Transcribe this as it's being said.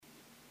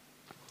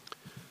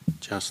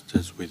just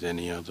as with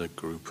any other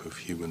group of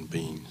human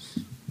beings,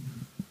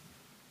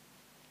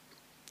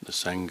 the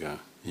Sangha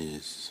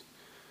is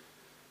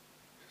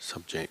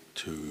subject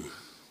to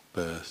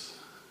birth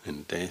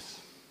and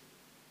death.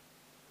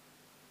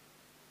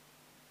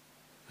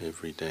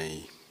 Every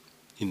day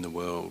in the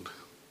world,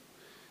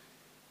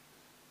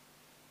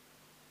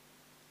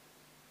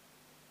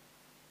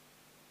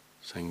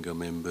 Sangha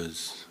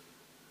members,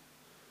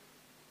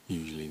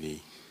 usually the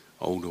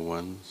older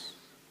ones,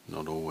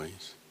 not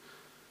always,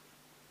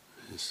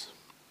 as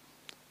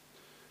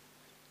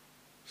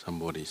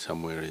somebody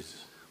somewhere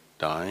is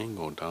dying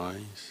or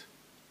dies.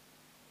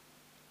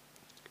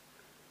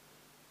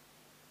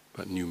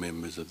 But new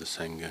members of the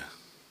Sangha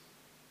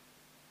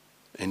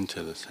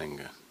enter the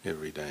Sangha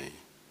every day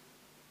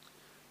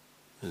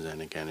as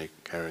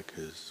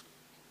anagarikas,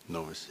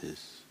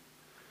 novices,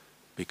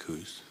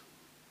 bhikkhus.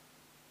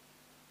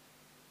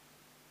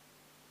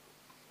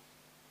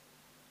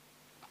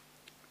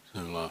 So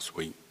last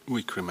week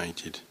we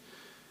cremated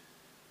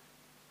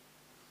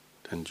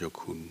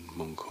Tanjokun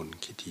Mongkon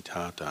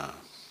Kititata,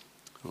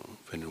 or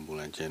Venerable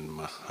Ajahn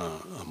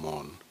Maha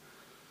Mon,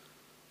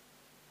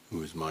 who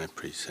was my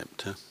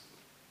preceptor.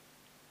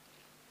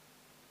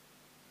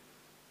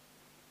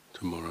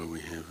 Tomorrow we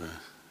have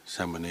a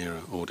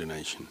Samanera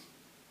ordination.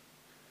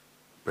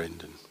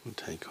 Brendan will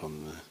take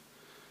on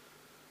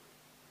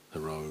the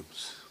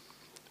robes,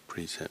 the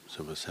precepts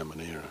of a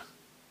Samanera.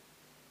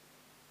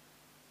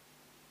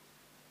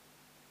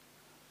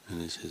 And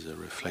this is a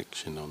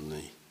reflection on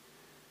the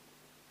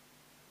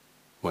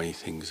way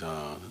things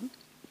are,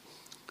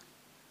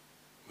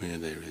 where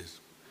there is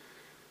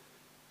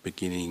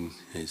beginning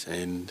is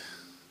end,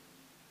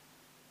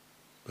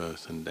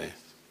 birth and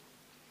death.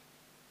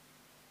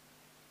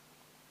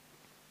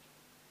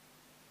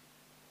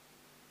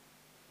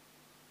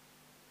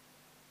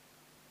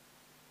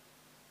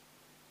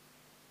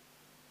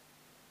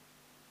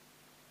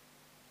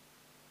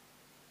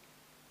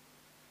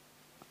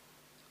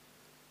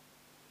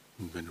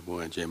 Venerable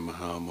Ajahn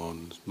Maha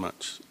Mon is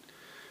much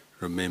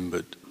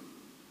remembered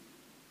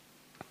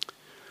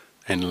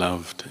and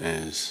loved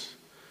as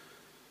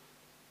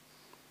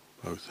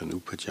both an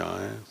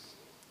upajjhaya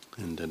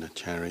and an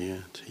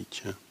acharya,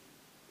 teacher,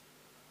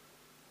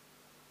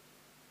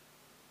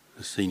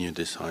 a senior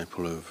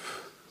disciple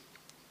of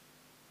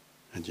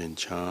Ajahn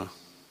Chah,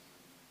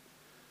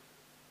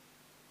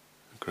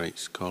 a great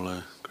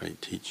scholar,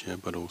 great teacher,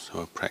 but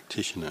also a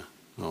practitioner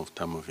of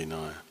Dhamma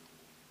Vinaya.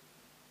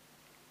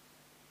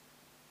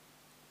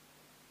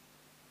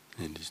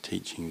 And his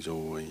teachings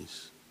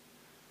always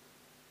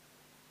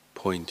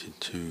pointed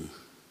to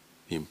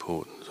the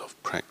importance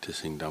of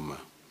practicing Dhamma,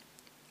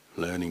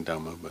 learning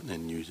Dhamma, but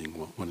then using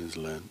what one has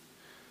learned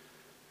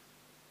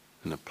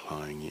and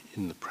applying it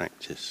in the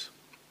practice.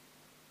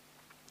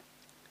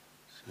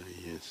 So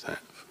here's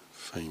that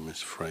famous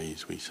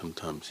phrase we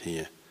sometimes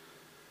hear: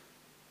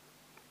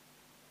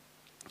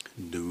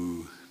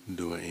 "Do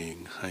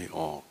eng hai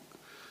ok."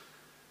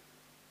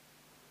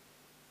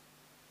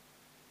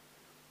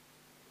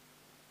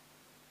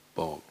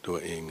บอกตัว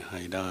เองใ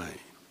ห้ได้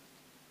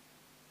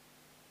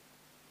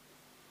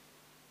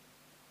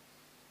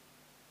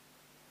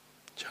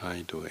ใช้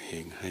ตัวเอ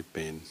งให้เ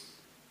ป็น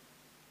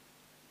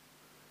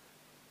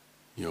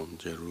โยม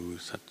จะรู้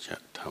สัจ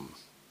ธรรม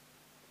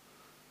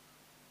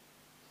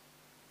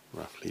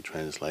Roughly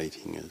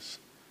translating as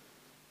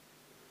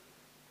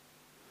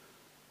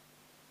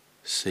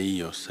see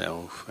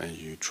yourself as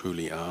you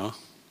truly are.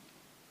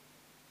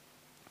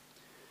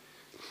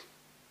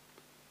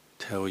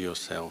 Tell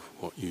yourself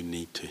what you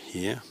need to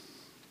hear.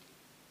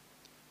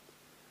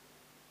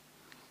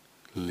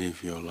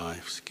 Live your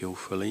life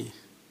skillfully.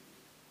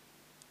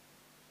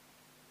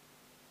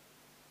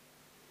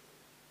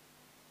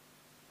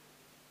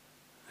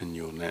 And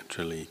you'll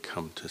naturally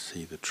come to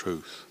see the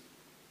truth.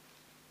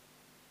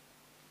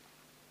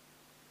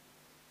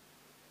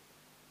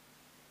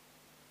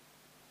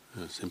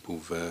 A simple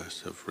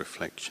verse of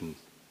reflection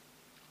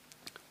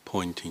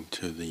pointing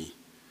to the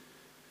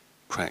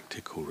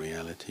practical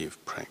reality of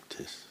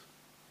practice.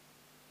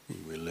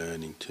 We're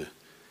learning to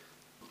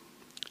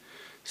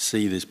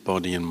see this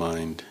body and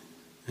mind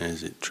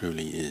as it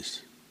truly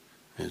is,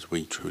 as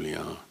we truly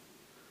are.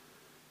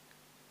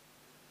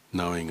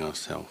 Knowing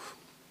ourselves,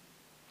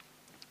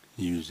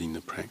 using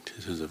the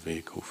practice as a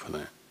vehicle for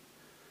that.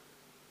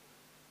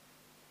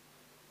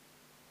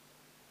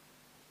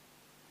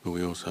 But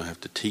we also have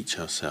to teach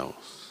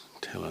ourselves,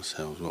 tell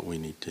ourselves what we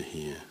need to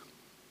hear.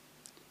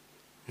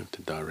 We have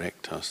to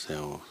direct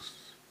ourselves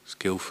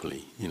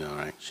skillfully in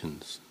our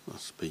actions, our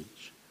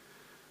speech,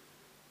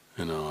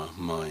 and our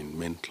mind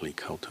mentally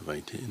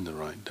cultivate it in the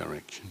right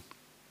direction.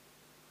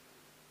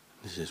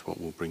 This is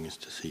what will bring us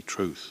to see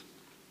truth.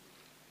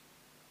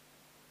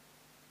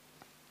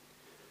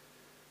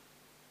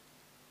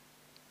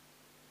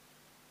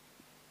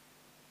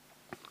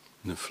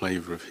 And the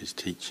flavour of his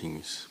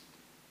teachings,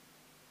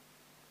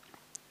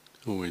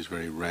 always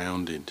very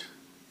rounded,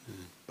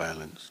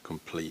 balanced,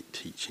 complete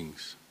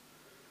teachings.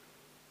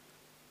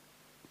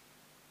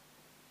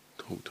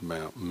 talked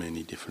about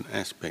many different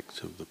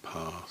aspects of the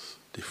path,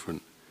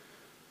 different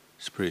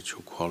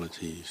spiritual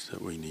qualities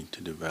that we need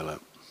to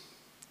develop.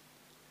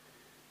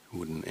 I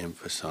wouldn't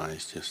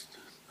emphasize just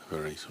a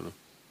very sort of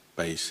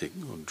basic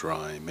or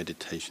dry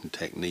meditation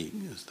technique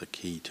as the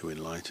key to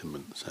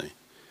enlightenment, say.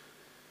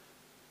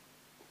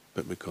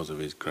 But because of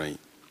his great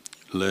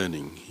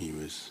learning, he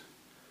was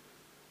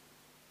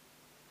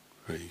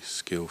very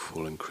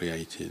skillful and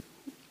creative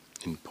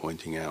in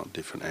pointing out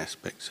different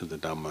aspects of the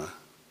Dhamma,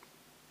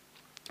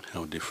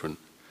 how different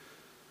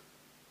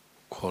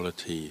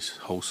qualities,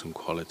 wholesome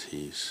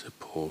qualities,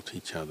 support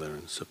each other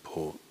and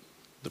support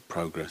the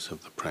progress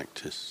of the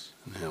practice,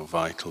 and how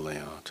vital they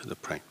are to the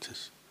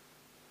practice.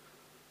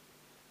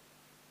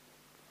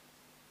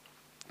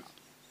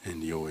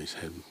 And he always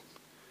had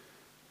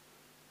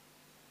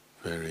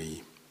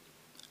very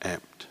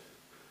apt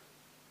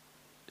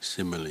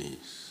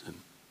similes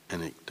and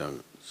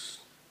anecdotes,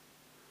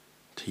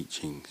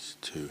 teachings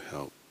to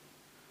help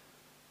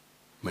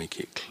make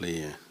it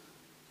clear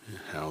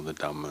how the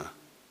Dhamma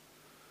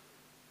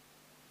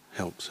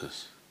helps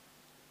us,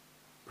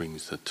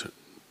 brings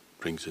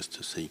us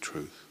to see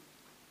truth.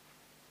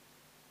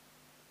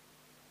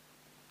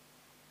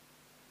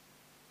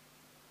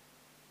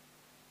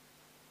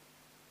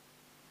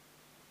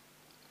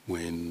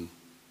 When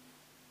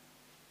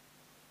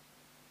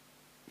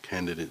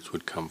candidates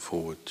would come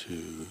forward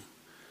to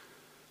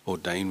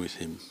ordain with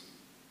him,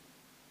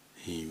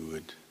 he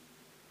would,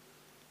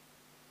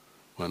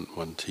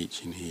 one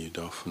teaching he would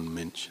often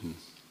mention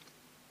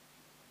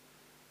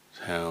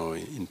how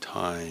in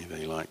Thai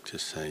they like to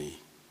say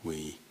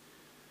we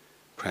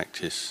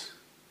practice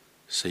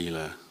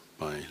sila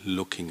by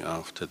looking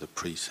after the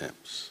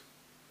precepts.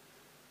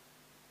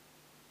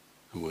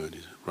 The word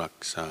is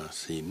raksa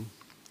sin.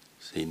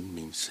 Sin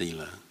means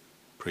sila,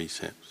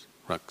 precepts.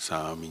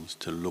 Raksa means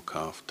to look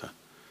after.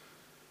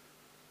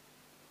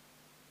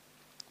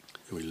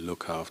 We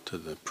look after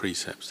the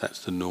precepts.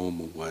 That's the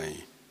normal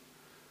way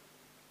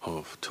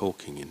of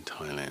talking in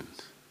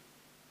Thailand.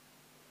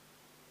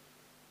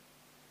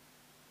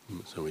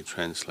 So we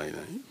translate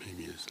that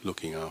maybe as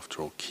looking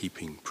after or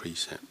keeping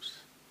precepts.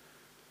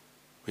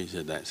 We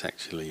said that's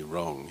actually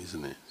wrong,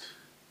 isn't it?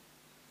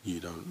 You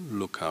don't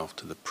look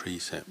after the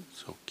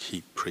precepts or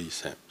keep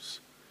precepts.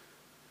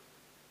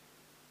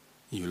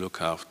 You look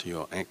after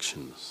your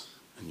actions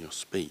and your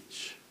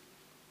speech.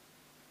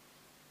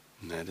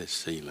 And that is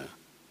sila.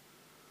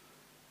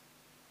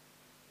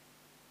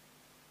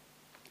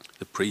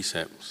 The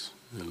precepts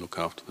look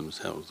after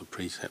themselves. The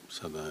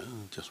precepts are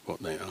just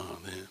what they are.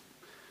 They're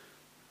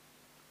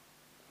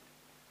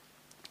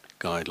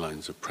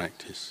guidelines of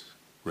practice,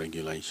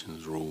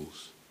 regulations,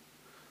 rules,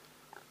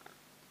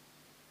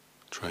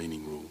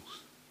 training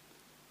rules.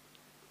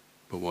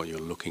 But what you're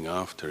looking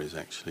after is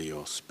actually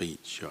your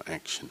speech, your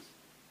action.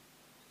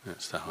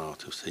 That's the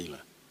heart of sila.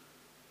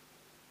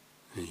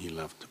 And he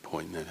loved to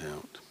point that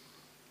out,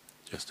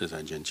 just as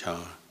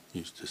Ajahn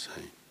used to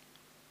say.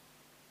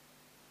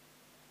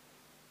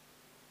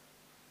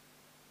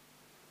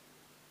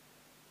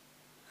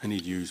 And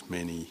he'd use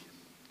many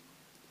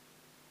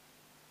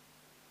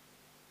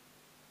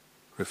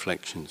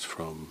reflections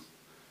from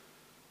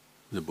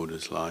the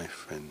Buddha's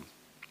life and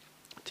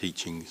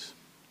teachings.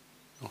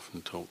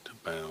 Often talked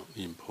about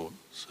the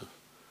importance of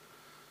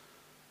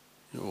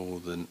all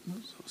the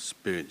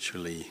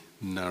spiritually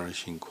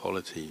nourishing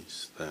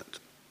qualities that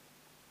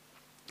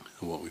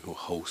are what we call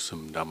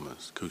wholesome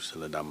dhammas,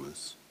 kusala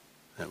dhammas,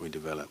 that we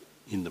develop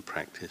in the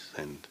practice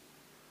and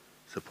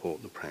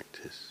support the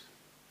practice.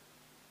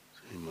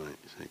 So you might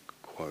say,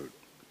 quote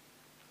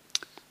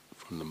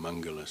from the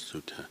Mangala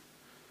Sutta,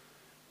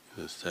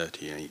 the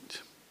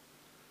 38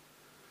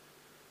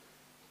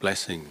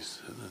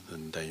 blessings. The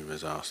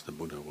Devas asked the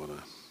Buddha,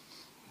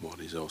 what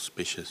is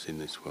auspicious in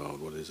this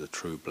world, what is a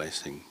true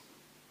blessing?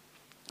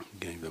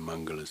 He gave the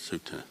Mangala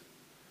Sutta.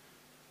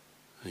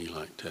 He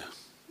liked to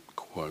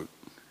quote,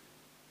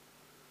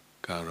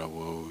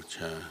 Karavo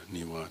cha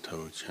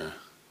nivato cha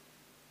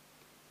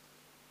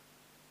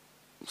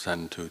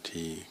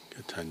santuti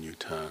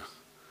katanyuta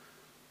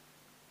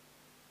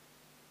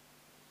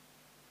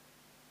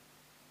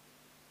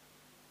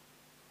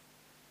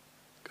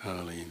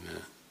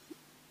Kalina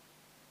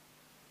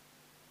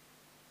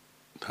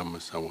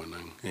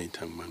Dhammasawanang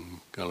etangmang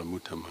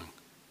galamutamang.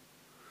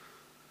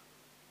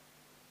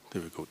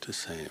 Difficult to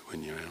say it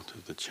when you're out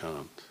of the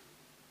chant.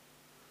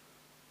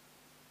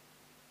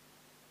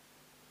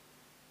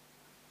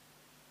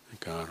 The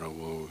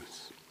Garawo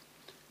is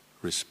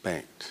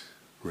respect,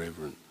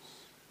 reverence.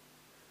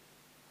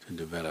 To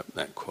develop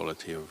that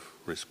quality of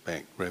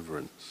respect,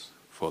 reverence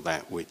for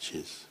that which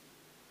is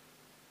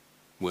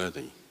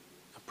worthy,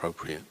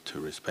 appropriate to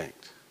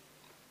respect.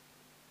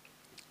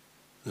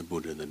 The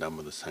Buddha, the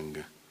Dhamma, the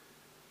Sangha,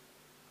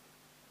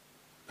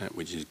 that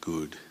which is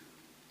good.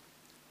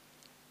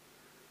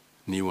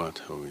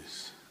 Niwato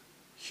is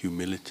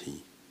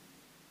humility.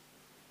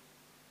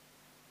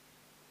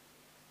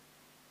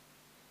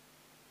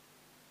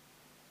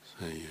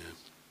 So,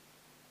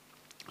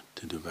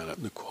 to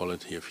develop the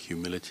quality of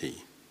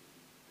humility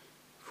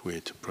if we're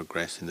to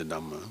progress in the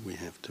Dhamma, we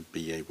have to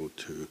be able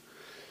to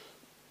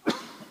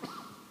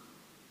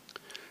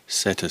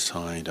set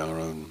aside our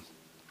own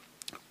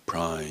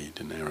pride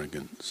and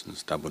arrogance and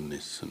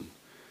stubbornness and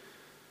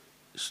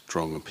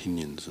strong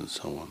opinions and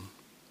so on,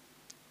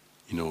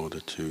 in order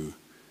to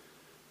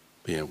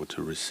be able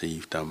to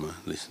receive Dhamma,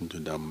 listen to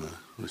Dhamma,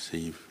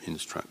 receive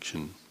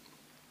instruction.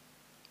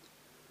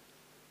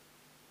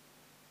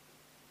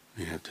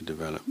 We have to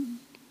develop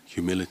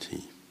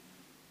humility.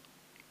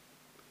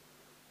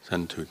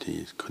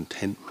 Santuti is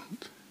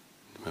contentment.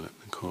 Develop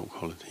the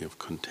quality of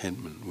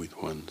contentment with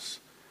one's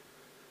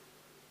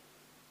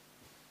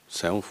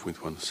self,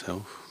 with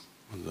oneself,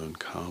 one's own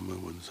karma,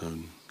 one's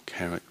own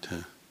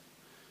character,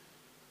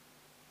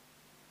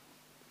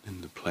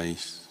 in the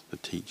place, the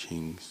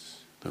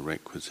teachings, the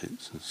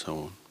requisites, and so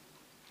on.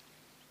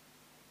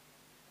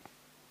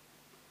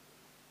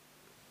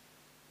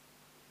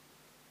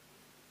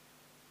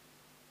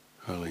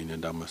 Halina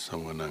Dhamma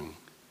Sawanang,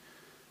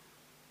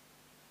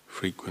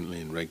 frequently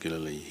and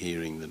regularly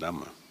hearing the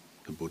Dhamma,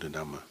 the Buddha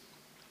Dhamma,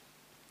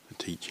 the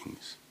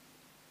teachings.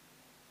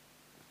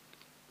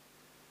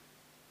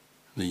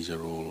 These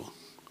are all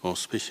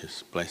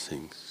auspicious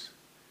blessings,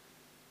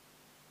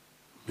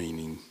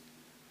 meaning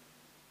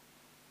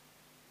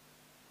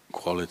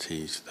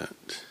qualities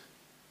that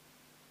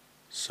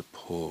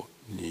support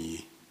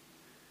the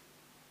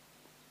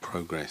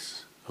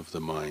progress of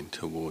the mind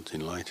towards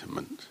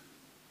enlightenment,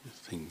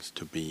 things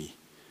to be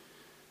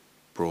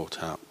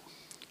brought up,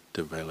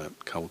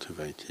 developed,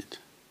 cultivated,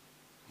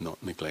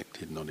 not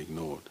neglected, not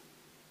ignored.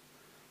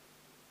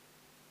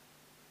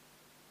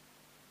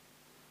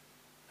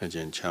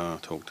 Ajahn Chah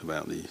talked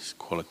about these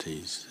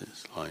qualities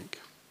as like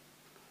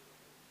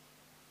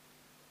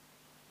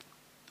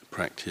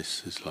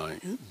practice is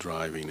like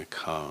driving a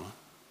car.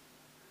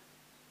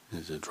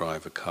 As to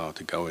drive a car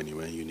to go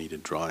anywhere, you need a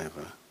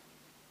driver.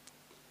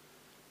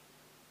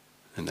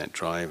 And that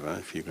driver,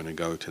 if you're going to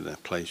go to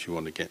that place you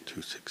want to get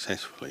to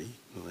successfully,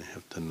 well, they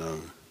have to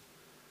know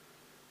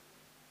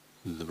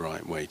the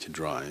right way to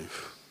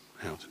drive,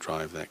 how to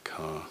drive that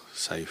car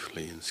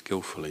safely and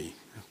skillfully.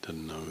 You have to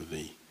know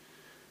the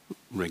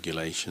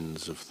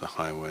regulations of the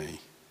highway,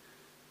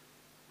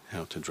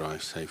 how to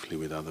drive safely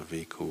with other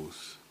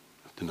vehicles,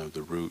 to know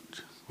the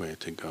route, where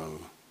to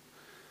go,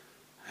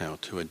 how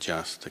to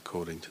adjust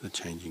according to the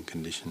changing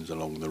conditions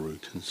along the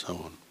route, and so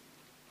on.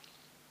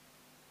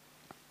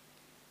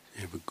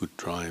 You have a good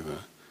driver,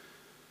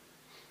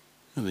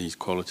 and these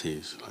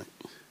qualities like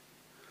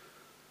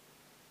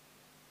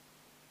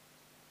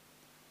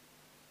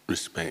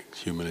respect,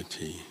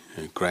 humility,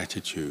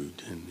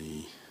 gratitude, and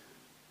the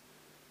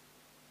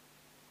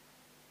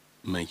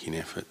making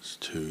efforts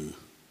to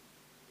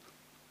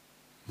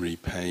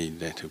repay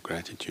debt of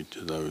gratitude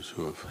to those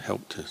who have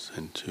helped us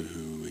and to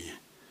who we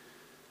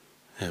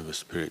have a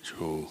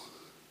spiritual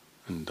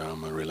and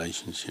Dharma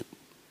relationship.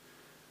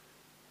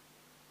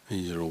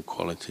 These are all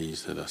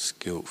qualities that are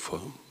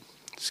skillful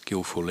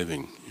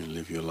living. You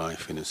live your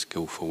life in a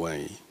skillful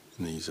way,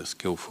 and these are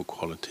skillful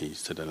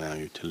qualities that allow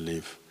you to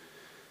live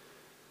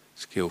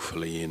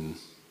skillfully in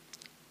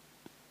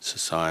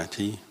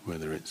society,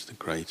 whether it's the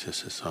greater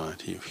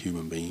society of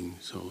human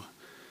beings or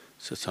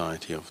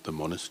society of the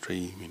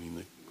monastery,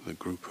 meaning the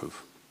group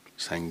of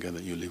sangha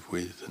that you live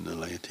with and the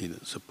laity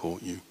that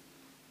support you.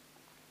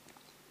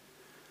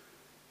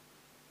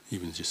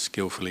 Even just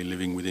skillfully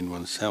living within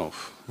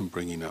oneself and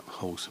bringing up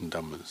wholesome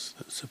dhammas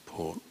that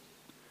support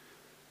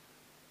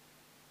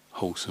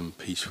wholesome,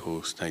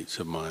 peaceful states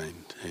of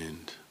mind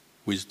and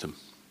wisdom.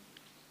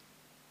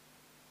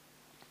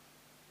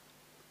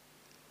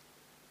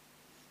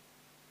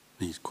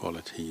 These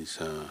qualities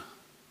are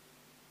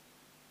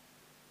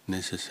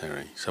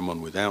necessary.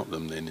 Someone without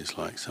them then is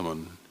like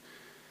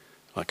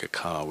a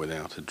car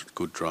without a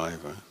good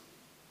driver.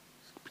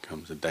 It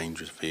becomes a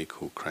dangerous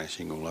vehicle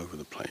crashing all over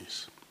the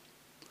place.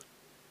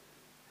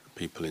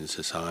 People in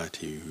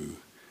society who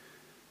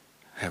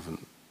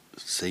haven't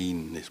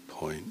seen this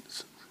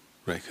point,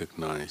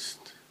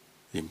 recognized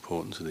the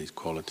importance of these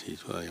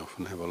qualities, well, they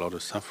often have a lot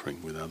of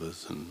suffering with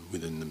others and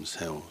within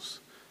themselves,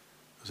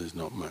 because there's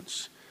not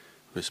much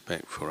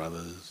respect for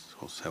others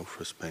or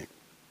self-respect,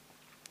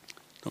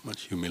 not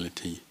much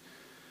humility,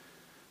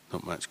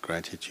 not much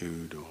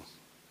gratitude or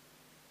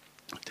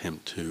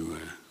attempt to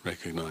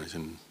recognize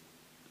and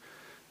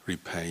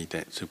repay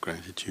debts of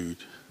gratitude.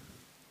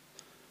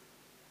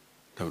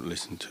 Don't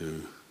listen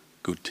to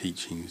good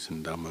teachings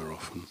and Dhamma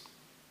often,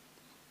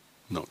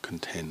 not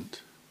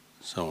content,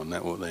 so on.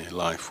 That their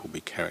life will be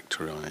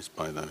characterized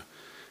by the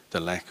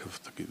lack of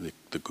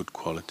the good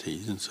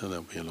qualities, and so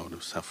there'll be a lot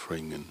of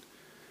suffering and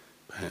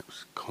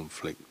perhaps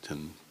conflict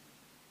and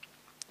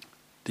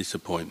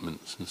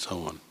disappointments and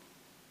so on.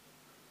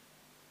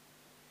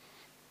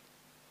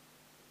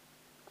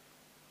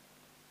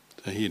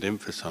 So he'd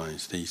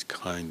emphasize these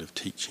kind of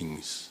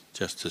teachings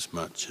just as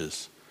much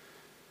as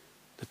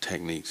the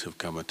techniques of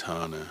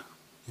Kammatthana,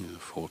 the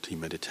 40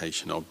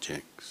 meditation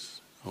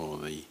objects, or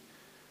the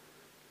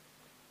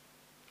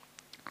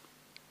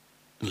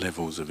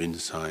levels of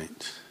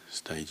insight,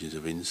 stages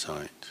of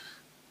insight,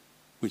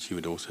 which he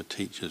would also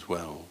teach as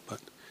well, but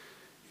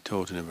he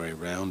taught in a very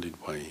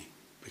rounded way,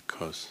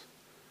 because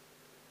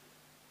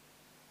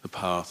the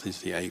path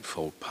is the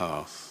Eightfold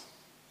Path.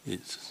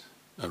 It's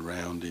a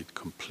rounded,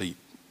 complete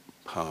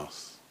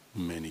path.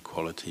 Many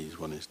qualities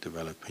one is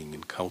developing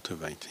and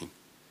cultivating.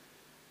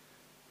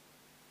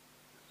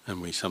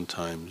 And we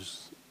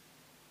sometimes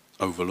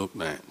overlook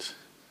that,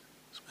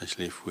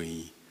 especially if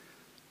we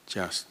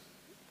just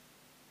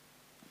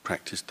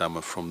practice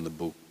Dhamma from the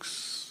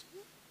books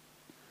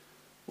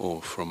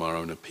or from our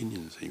own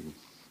opinions even.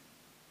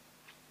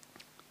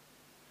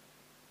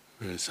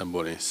 Whereas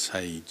somebody, a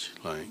sage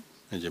like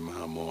Ajahn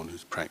Maha Mon,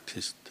 who's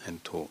practiced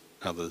and taught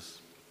others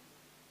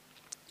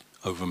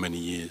over many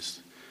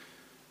years,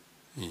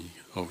 he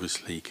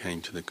obviously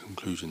came to the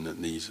conclusion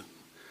that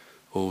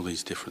all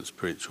these different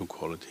spiritual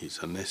qualities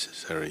are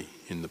necessary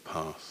in the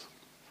path.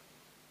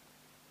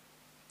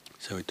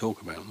 So we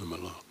talk about them a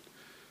lot.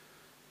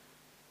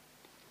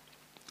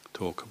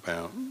 Talk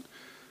about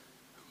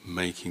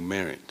making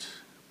merit,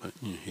 but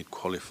he'd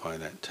qualify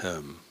that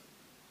term.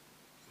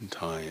 In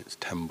Thai it's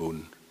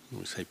tambun.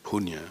 We say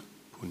punya.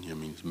 Punya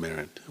means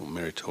merit or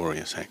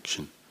meritorious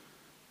action,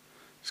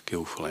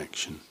 skillful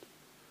action.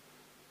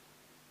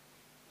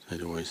 So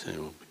I'd always say,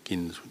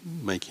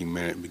 making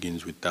merit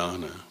begins with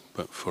dana,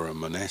 but for a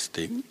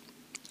monastic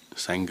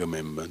sangha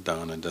member,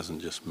 dana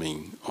doesn't just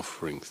mean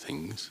offering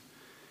things.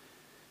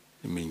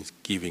 It means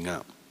giving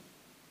up,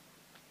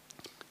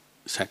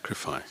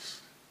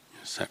 sacrifice,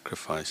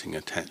 sacrificing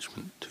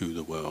attachment to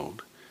the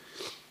world,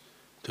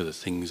 to the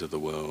things of the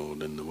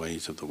world and the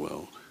ways of the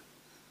world,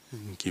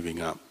 and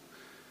giving up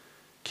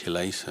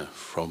kilesa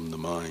from the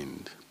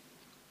mind,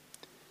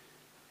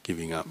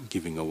 giving up,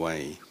 giving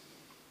away,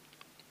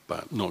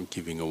 but not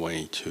giving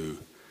away to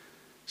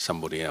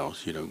somebody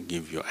else. You don't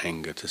give your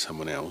anger to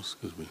someone else,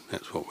 because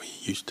that's what we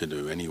used to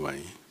do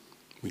anyway.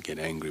 We get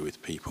angry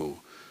with people,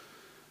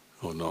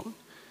 or not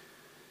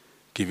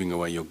giving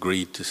away your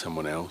greed to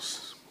someone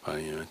else by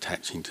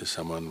attaching to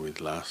someone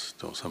with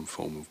lust or some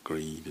form of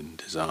greed and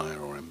desire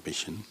or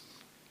ambition.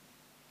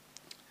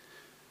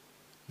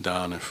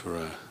 Dana for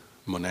a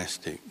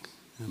monastic,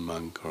 a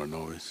monk or a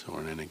novice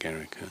or an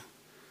anagarika,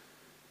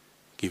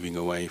 giving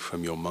away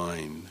from your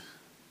mind,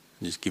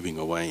 just giving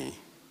away,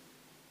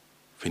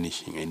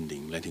 finishing,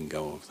 ending, letting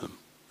go of them,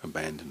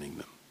 abandoning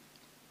them.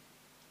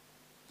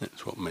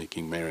 That's what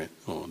making merit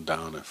or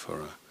dana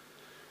for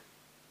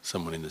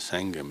someone in the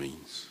sangha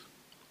means.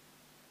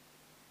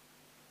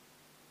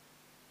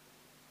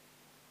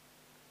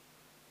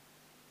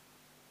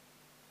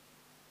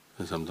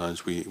 And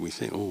sometimes we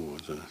think,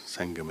 as a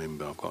sangha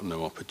member, I've got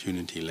no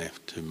opportunity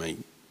left to make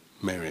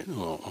merit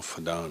or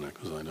offer dana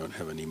because I don't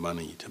have any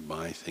money to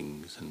buy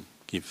things,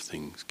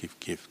 give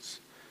gifts.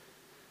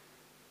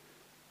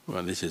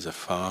 Well, this is a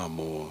far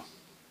more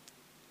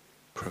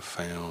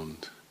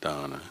profound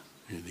dana,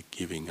 the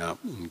giving up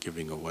and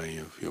giving away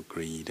of your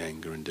greed,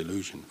 anger and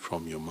delusion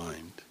from your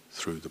mind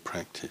through the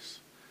practice,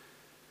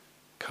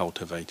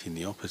 cultivating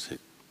the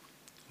opposite,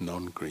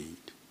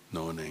 non-greed,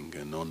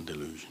 non-anger,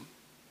 non-delusion.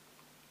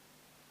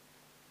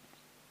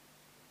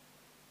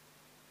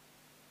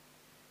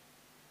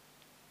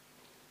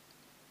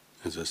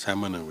 As a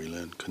samana, we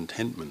learn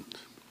contentment.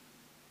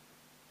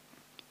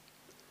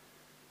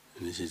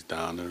 And this is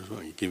dana as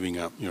well. You're giving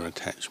up your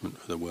attachment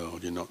for the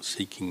world. You're not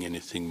seeking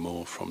anything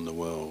more from the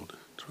world,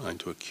 trying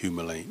to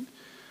accumulate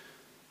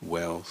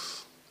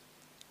wealth,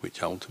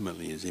 which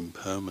ultimately is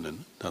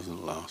impermanent,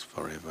 doesn't last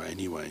forever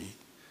anyway.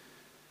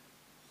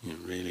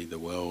 Really the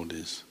world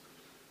is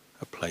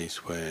a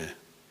place where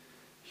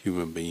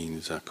human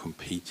beings are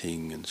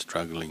competing and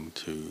struggling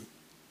to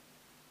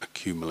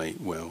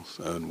accumulate wealth,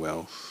 earn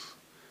wealth,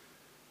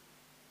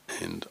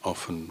 and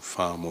often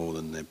far more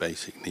than their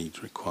basic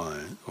needs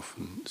require.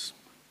 Often it's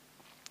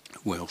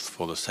wealth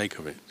for the sake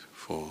of it,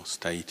 for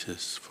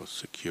status, for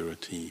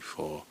security,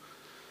 for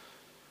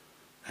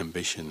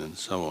ambition and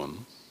so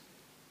on.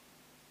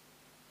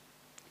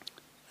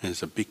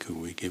 As a bhikkhu,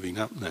 we're giving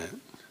up that.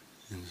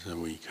 And so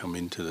we come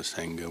into the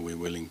sangha, we're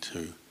willing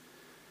to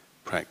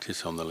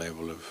practice on the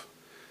level of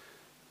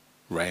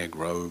rag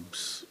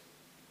robes,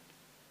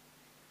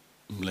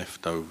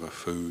 leftover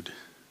food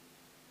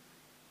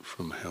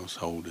from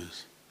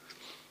householders,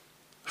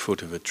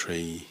 foot of a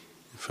tree,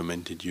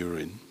 fermented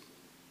urine.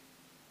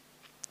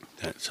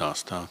 That's our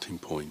starting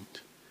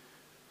point.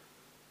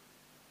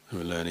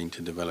 We're learning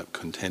to develop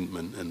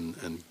contentment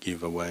and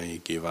give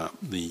up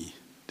the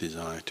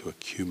desire to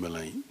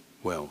accumulate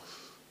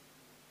wealth,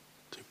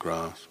 to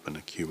grasp and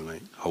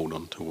accumulate, hold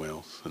on to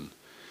wealth, and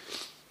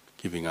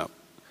giving up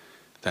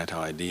that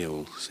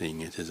ideal, seeing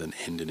it as an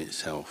end in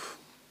itself.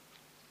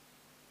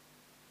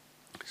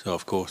 So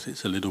of course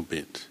it's a little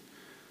bit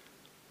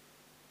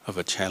of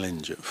a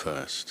challenge at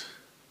first.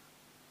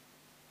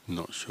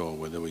 Not sure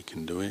whether we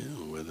can do it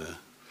or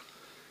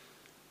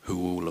who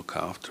will look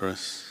after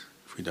us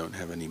if we don't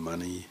have any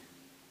money.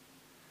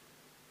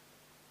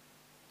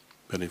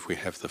 But if we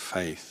have the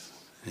faith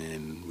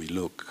and we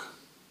look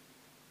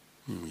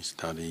and we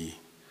study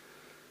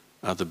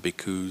other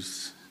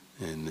bhikkhus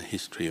and the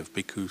history of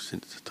bhikkhus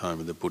since the time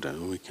of the Buddha,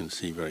 we can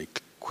see very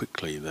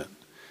quickly that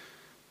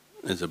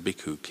as a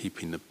bhikkhu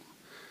keeping the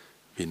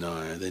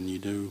Vinaya, then you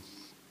do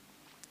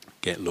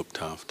get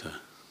looked after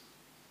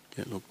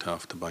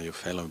by your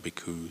fellow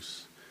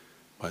bhikkhus,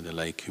 by the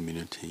lay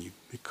community,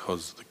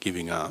 because the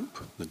giving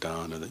up, the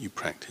dana that you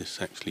practice,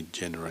 actually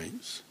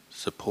generates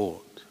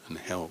support and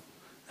help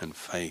and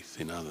faith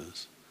in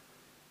others.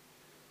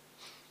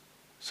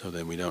 So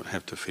then we don't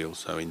have to feel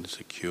so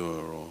insecure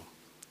or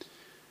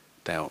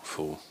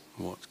doubtful,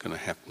 what's going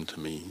to happen to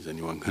me, is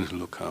anyone going to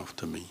look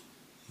after me?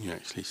 You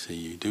actually see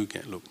you do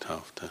get looked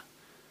after.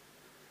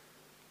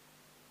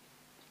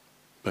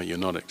 But you're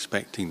not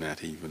expecting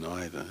that even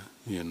either.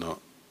 You're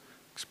not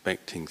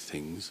expecting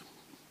things.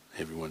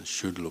 Everyone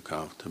should look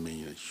after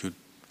me, they should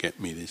get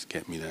me this,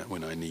 get me that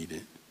when I need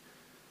it.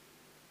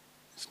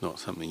 It's not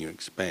something you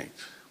expect,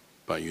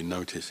 but you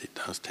notice it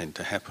does tend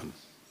to happen.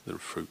 The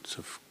fruits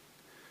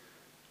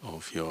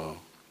of your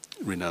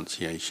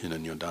renunciation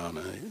and your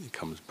dana, it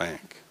comes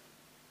back,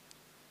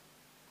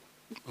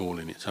 all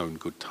in its own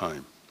good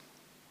time.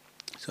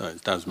 So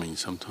it does mean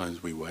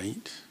sometimes we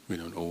wait, we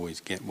don't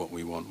always get what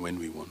we want when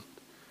we want.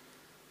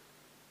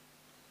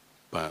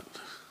 But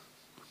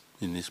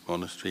in this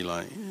monastery,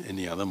 like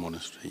any other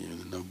monastery,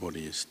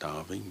 nobody is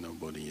starving,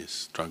 nobody is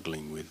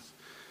struggling with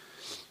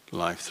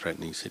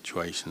life-threatening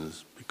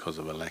situations because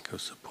of a lack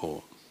of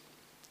support.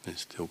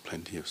 There's still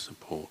plenty of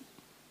support.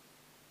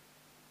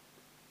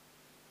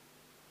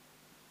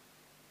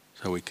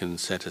 So we can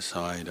set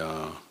aside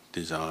our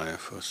desire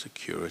for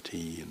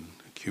security and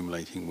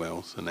accumulating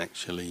wealth and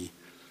actually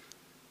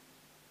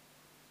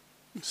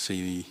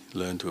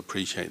learn to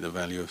appreciate the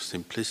value of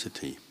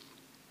simplicity.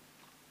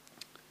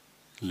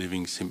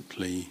 Living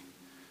simply,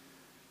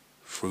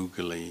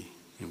 frugally,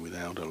 and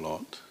without a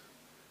lot,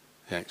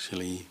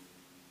 actually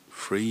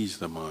frees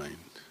the mind.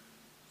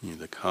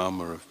 The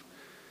karma of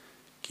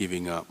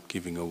giving up,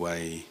 giving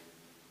away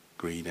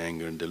greed,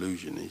 anger and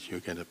delusion is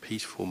you get a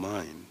peaceful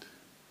mind,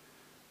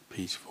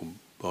 peaceful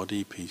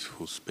body,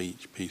 peaceful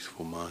speech,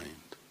 peaceful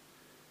mind.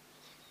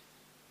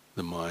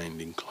 The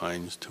mind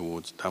inclines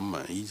towards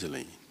Dhamma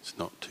easily, it's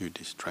not too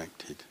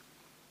distracted.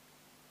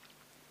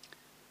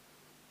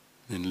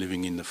 And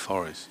living in the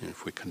forest,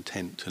 if we're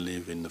content to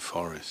live in the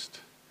forest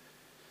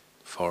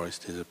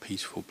is a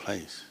peaceful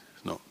place.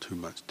 There's not too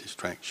much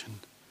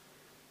distraction.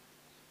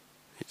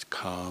 It's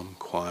calm,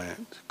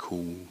 quiet,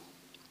 cool,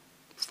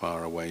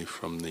 far away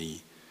from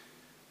the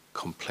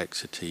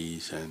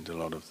complexities and a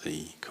lot of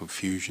the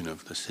confusion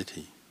of the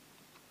city.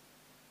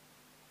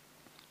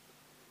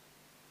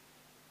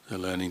 So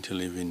learning to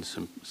live in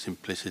some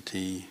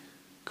simplicity,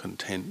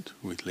 content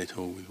with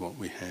little, with what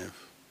we have,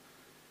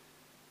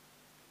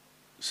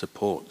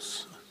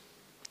 supports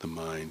the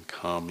mind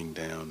calming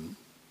down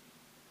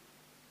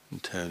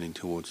and turning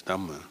towards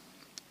Dhamma.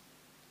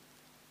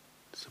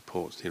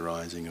 Supports the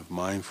arising of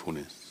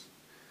mindfulness,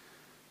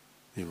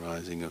 the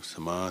arising of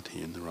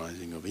samadhi and the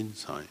arising of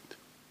insight.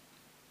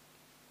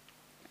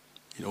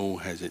 It all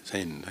has its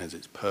end, has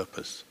its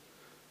purpose.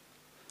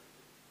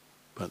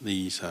 But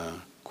these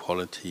are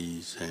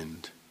qualities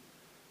and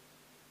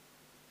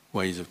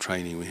ways of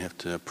training we have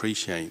to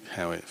appreciate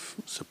how it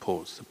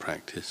supports the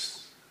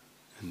practice,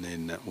 and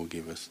then that will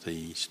give us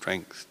the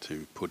strength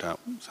to put up.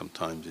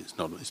 Sometimes it's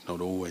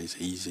not always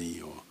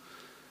easy, or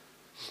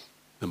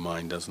the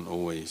mind doesn't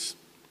always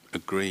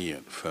agree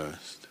at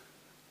first.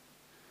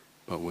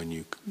 But when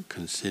you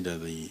consider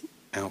the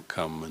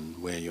outcome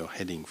and where you're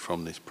heading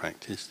from this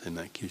practice, then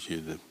that gives you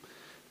the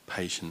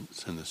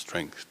patience and the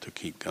strength to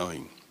keep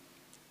going,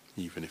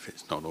 even if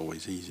it's not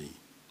always easy.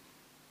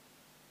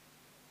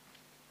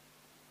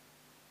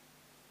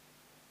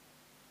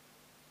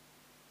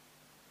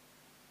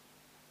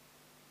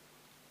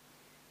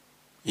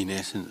 In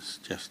essence,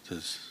 just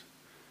as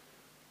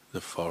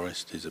the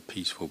forest is a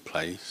peaceful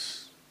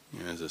place,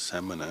 as a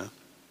samana,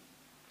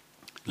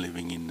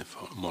 living in the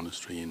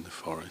monastery in the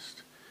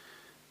forest,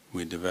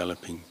 we're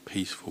developing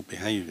peaceful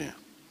behavior,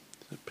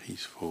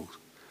 peaceful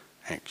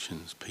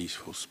actions,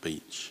 peaceful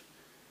speech,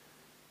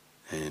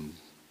 and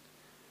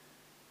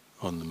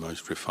on the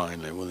most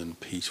refined level, then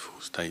peaceful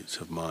states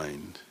of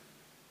mind.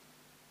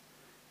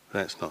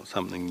 That's not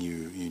something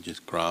you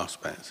just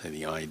grasp at, say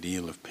the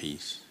ideal of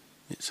peace.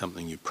 It's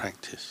something you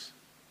practice,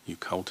 you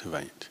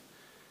cultivate.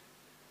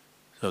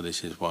 So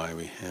this is why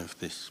we have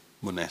this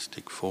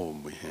monastic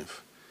form. We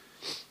have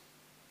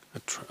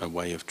a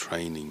way of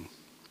training,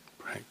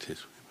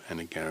 practice,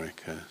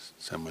 anagarika,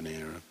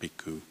 samanera,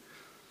 bhikkhu.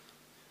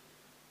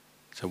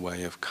 It's a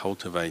way of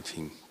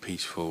cultivating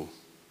peaceful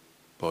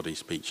body,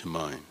 speech and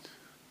mind.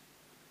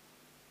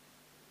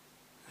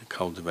 And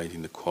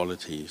cultivating the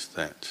qualities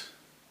that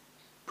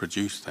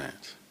produce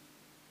that.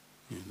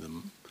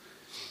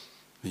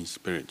 These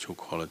spiritual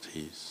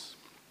qualities,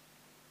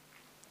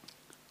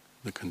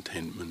 the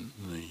contentment,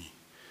 the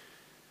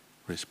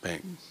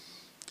respect,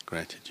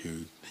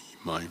 gratitude,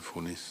 the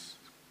mindfulness,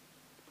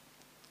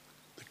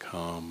 the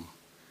calm,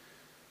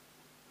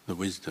 the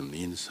wisdom,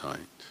 the insight.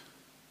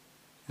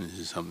 And this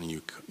is something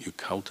you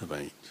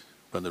cultivate,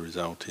 but the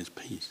result is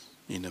peace.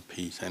 inner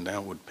peace and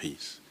outward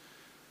peace.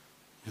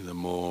 The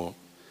more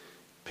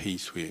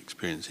peace we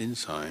experience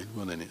inside,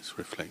 well then it's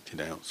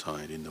reflected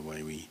outside in the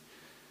way we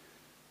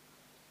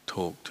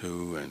talk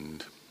to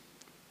and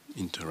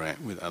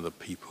interact with other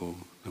people,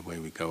 the way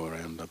we go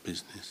around our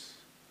business.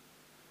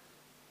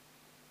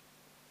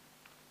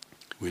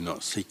 We're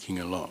not seeking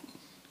a lot.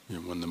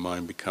 When the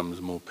mind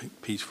becomes more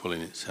peaceful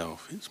in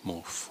itself, it's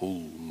more full,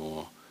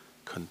 more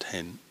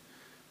content.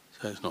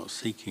 So it's not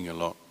seeking a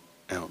lot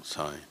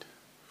outside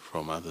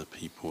from other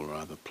people or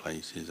other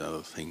places,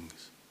 other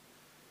things.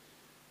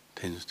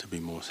 It tends to be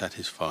more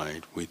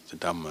satisfied with the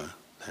Dhamma,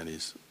 that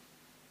is,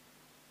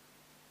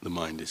 the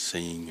mind is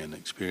seeing and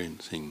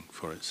experiencing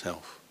for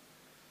itself.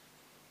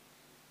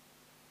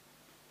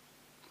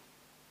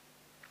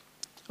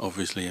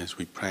 Obviously, as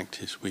we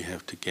practice, we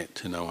have to get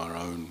to know our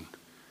own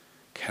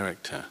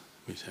character.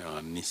 We say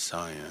our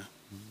nisaya,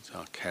 it's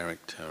our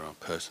character, our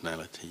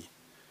personality,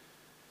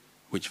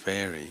 which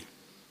vary.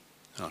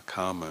 Our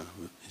karma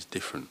is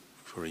different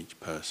for each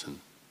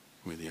person.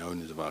 We're the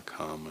owners of our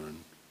karma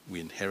and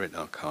we inherit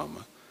our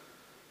karma.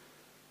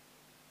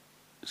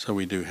 So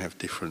we do have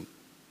different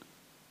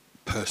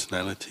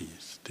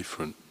personalities,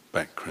 different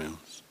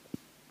backgrounds.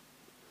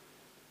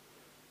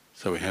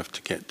 So we have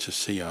to get to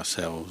see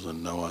ourselves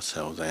and know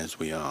ourselves as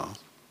we are.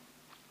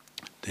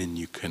 Then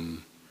you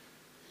can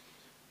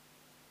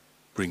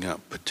bring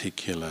up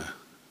particular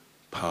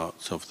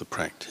parts of the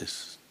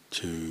practice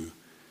to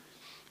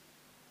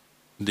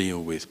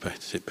deal with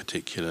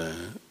particular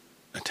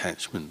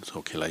attachments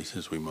or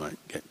kilesas we might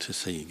get to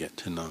see, get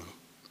to know.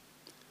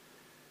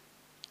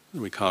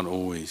 We can't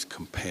always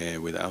compare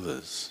with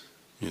others.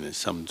 There's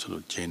some sort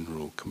of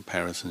general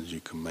comparisons you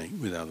can make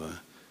with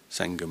other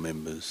Sangha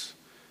members.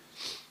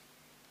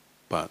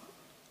 But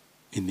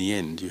in the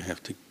end, you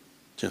have to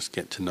just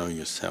get to know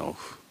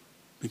yourself,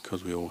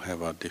 because we all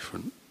have our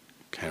different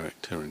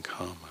character and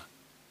karma.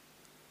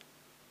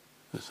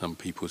 Some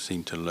people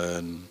seem to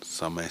learn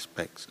some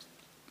aspects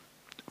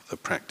of the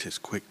practice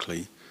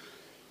quickly,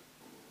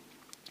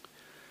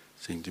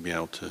 seem to be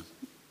able to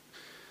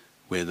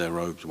wear their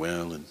robes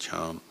well and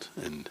chant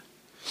and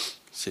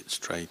sit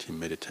straight in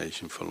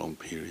meditation for long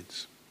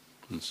periods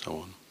and so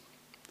on.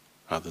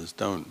 Others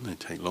don't, they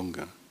take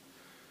longer.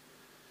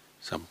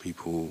 Some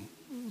people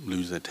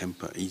lose their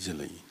temper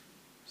easily.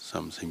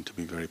 Some seem to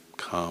be very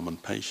calm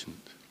and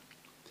patient.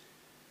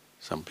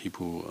 Some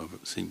people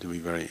seem to be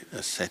very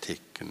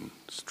ascetic and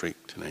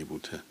strict and able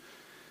to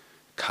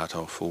cut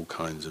off all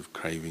kinds of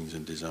cravings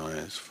and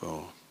desires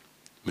for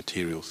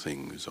material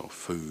things or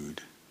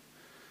food.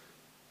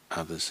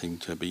 Others seem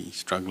to be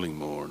struggling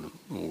more and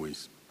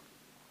always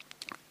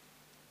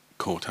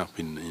caught up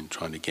in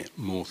trying to get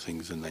more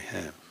things than they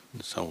have,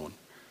 and so on.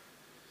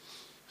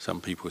 Some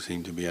people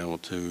seem to be able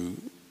to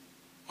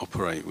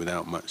operate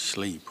without much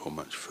sleep or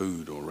much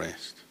food or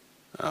rest.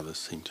 Others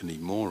seem to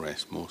need more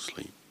rest, more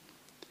sleep.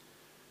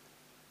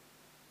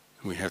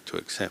 We have to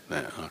accept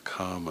that our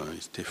karma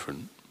is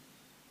different,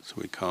 so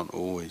we can't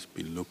always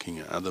be looking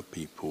at other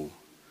people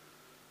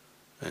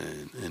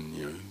and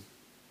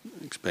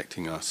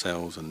expecting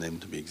ourselves and them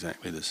to be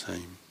exactly the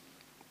same.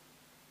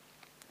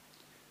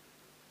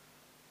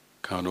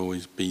 Can't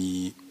always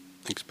be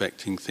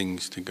expecting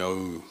things to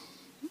go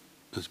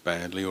as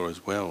badly or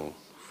as well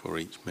for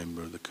each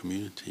member of the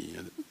community.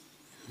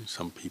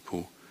 Some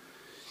people,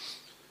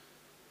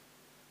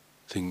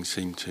 things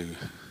seem to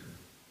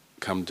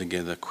come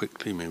together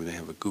quickly. Maybe they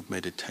have a good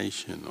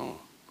meditation, or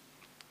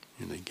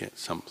they get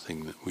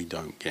something that we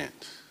don't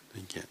get.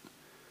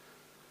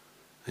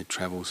 They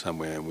travel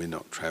somewhere and we're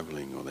not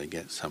traveling, or they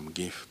get some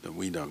gift that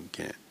we don't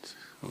get.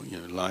 Or,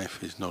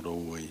 life is not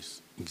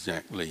always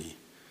exactly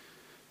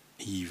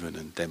even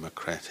and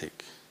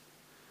democratic.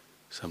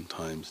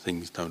 Sometimes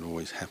things don't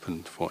always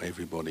happen for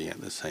everybody at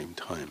the same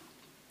time.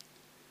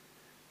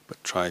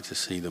 But try to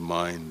see the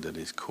mind that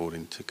is caught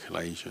into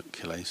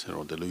kilesa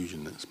or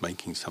delusion that's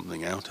making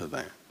something out of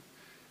that.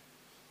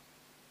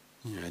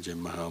 Ajahn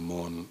Maha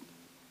Mon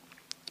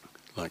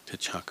like to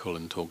chuckle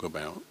and talk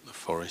about the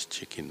forest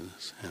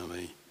chickens, how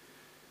they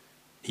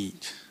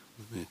eat.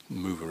 They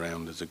move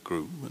around as a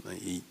group, but they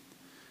eat.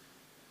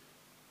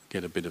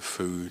 Get a bit of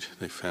food,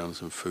 they found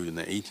some food and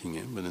they're eating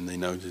it, but then they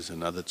notice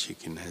another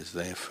chicken has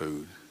their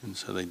food, and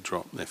so they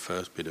drop their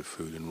first bit of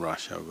food and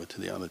rush over to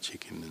the other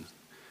chicken and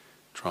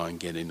try and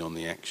get in on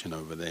the action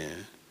over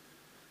there.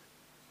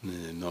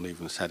 And they're not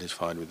even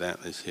satisfied with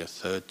that. They see a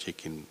third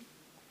chicken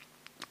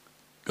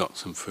got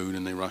some food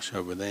and they rush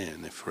over there,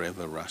 and they're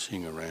forever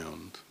rushing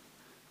around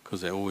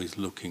because they're always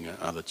looking at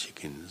other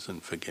chickens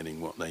and forgetting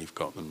what they've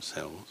got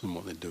themselves and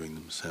what they're doing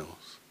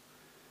themselves.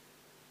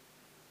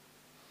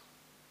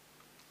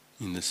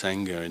 In the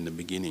Sangha, in the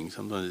beginning,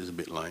 sometimes it's a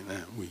bit like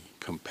that. We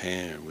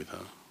compare with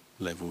our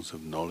levels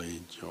of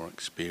knowledge or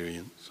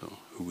experience or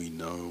who we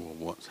know or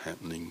what's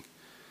happening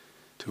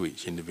to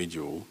each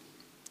individual,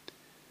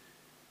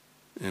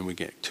 and we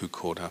get too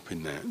caught up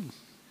in that.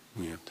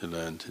 We have to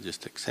learn to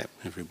just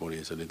accept everybody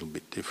is a little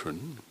bit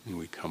different, and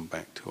we come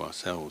back to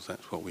ourselves.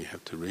 That's what we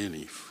have to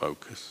really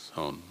focus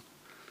on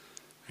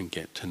and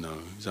get to know,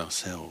 is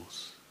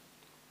ourselves.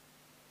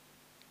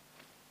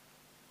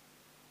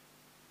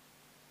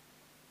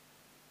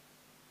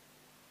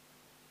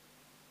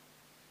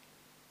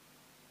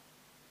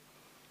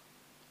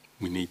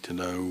 We need to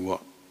know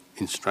what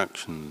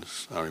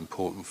instructions are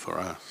important for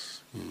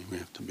us. We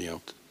have to be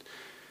able to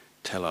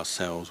tell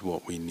ourselves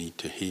what we need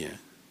to hear.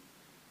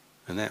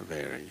 And that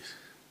varies.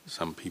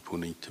 Some people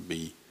need to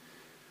be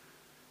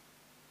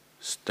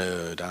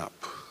stirred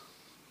up,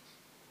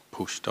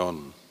 pushed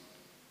on.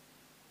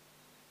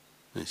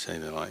 They say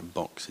they're like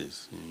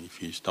boxes.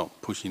 If you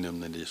stop pushing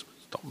them, they just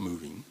stop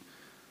moving.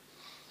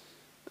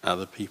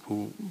 Other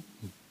people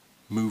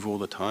move all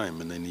the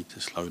time and they need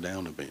to slow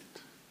down a bit.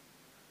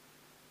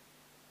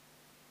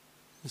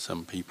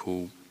 Some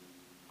people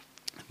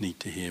need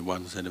to hear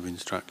one set of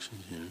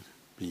instructions,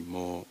 be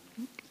more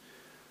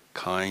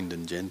kind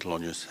and gentle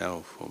on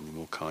yourself, or be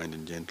more kind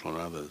and gentle on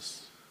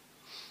others.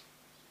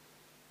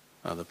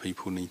 Other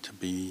people need to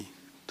be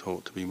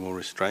taught to be more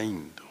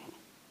restrained,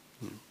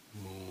 or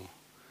more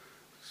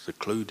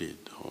secluded,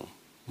 or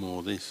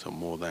more this or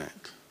more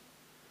that.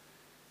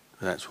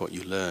 That's what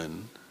you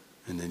learn,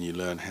 and then you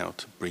learn how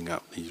to bring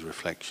up these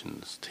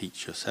reflections,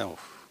 teach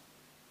yourself,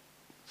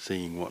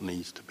 seeing what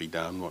needs to be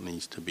done, what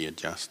needs to be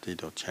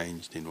adjusted or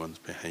changed in one's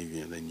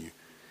behavior. Then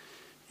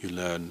you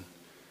learn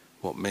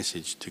what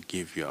message to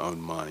give your own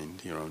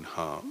mind, your own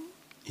heart,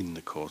 in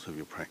the course of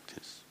your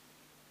practice.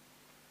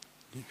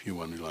 If you're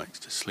one who likes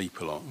to sleep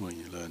a lot, well,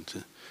 you learn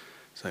to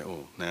say,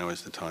 oh, now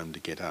is the time to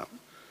get up.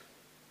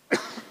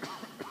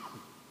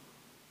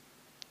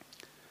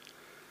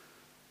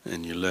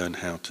 And you learn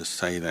how to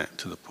say that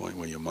to the point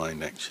where your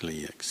mind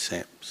actually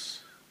accepts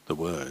the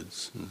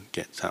words and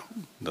gets up.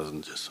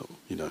 Doesn't just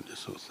you don't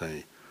just sort of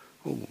say,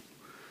 oh,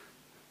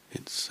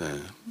 it's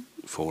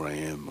 4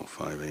 a.m. or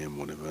 5 a.m.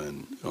 whatever,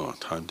 and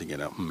time to get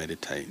up and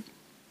meditate,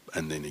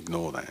 and then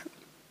ignore that.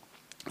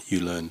 You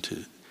learn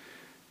to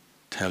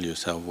tell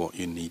yourself what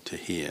you need to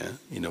hear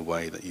in a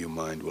way that your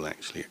mind will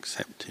actually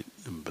accept it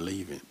and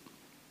believe it.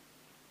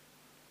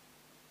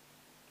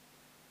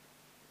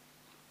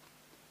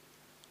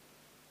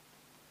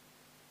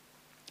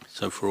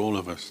 So for all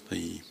of us,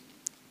 the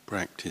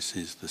practice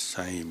is the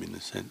same in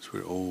the sense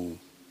we're all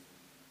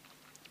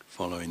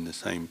following the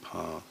same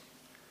path,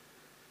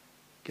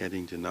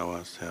 getting to know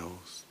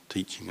ourselves,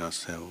 teaching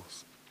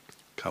ourselves,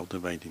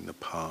 cultivating the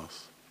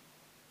path.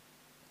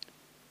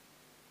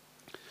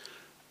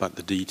 But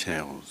the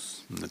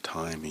details and the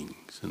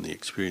timings and the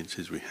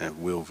experiences we have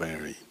will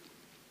vary.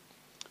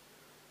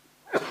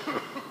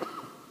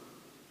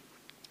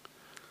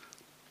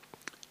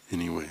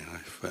 Anyway,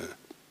 I've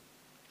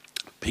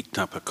picked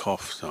up a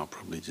cough, so I'll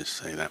probably just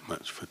say that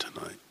much for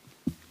tonight.